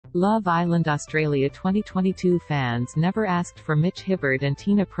Love Island Australia 2022 fans never asked for Mitch Hibberd and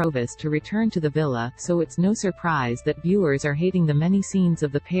Tina Provis to return to the villa, so it's no surprise that viewers are hating the many scenes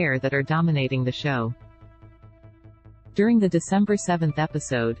of the pair that are dominating the show. During the December 7th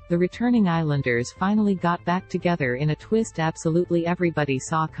episode, the returning Islanders finally got back together in a twist absolutely everybody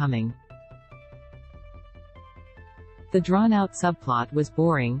saw coming. The drawn-out subplot was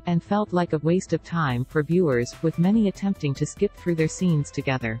boring, and felt like a waste of time for viewers, with many attempting to skip through their scenes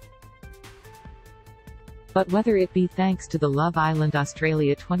together. But whether it be thanks to the Love Island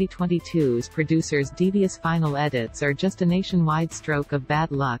Australia 2022's producers' devious final edits or just a nationwide stroke of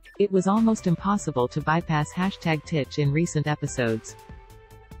bad luck, it was almost impossible to bypass #Titch in recent episodes.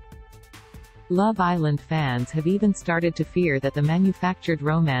 Love Island fans have even started to fear that the manufactured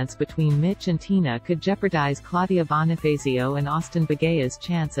romance between Mitch and Tina could jeopardize Claudia Bonifacio and Austin Begaya's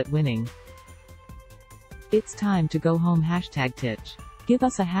chance at winning. It's time to go home #Titch. Give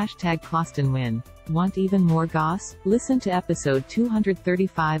us a #Closton win. Want even more goss? Listen to episode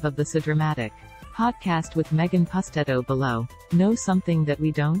 235 of the So Dramatic podcast with Megan Pustetto below. Know something that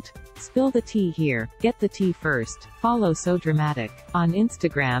we don't? Spill the tea here. Get the tea first. Follow So Dramatic on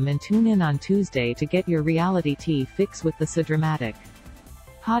Instagram and tune in on Tuesday to get your reality tea fix with the So Dramatic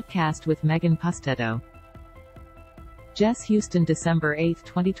podcast with Megan Pustetto. Jess Houston, December 8,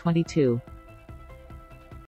 2022.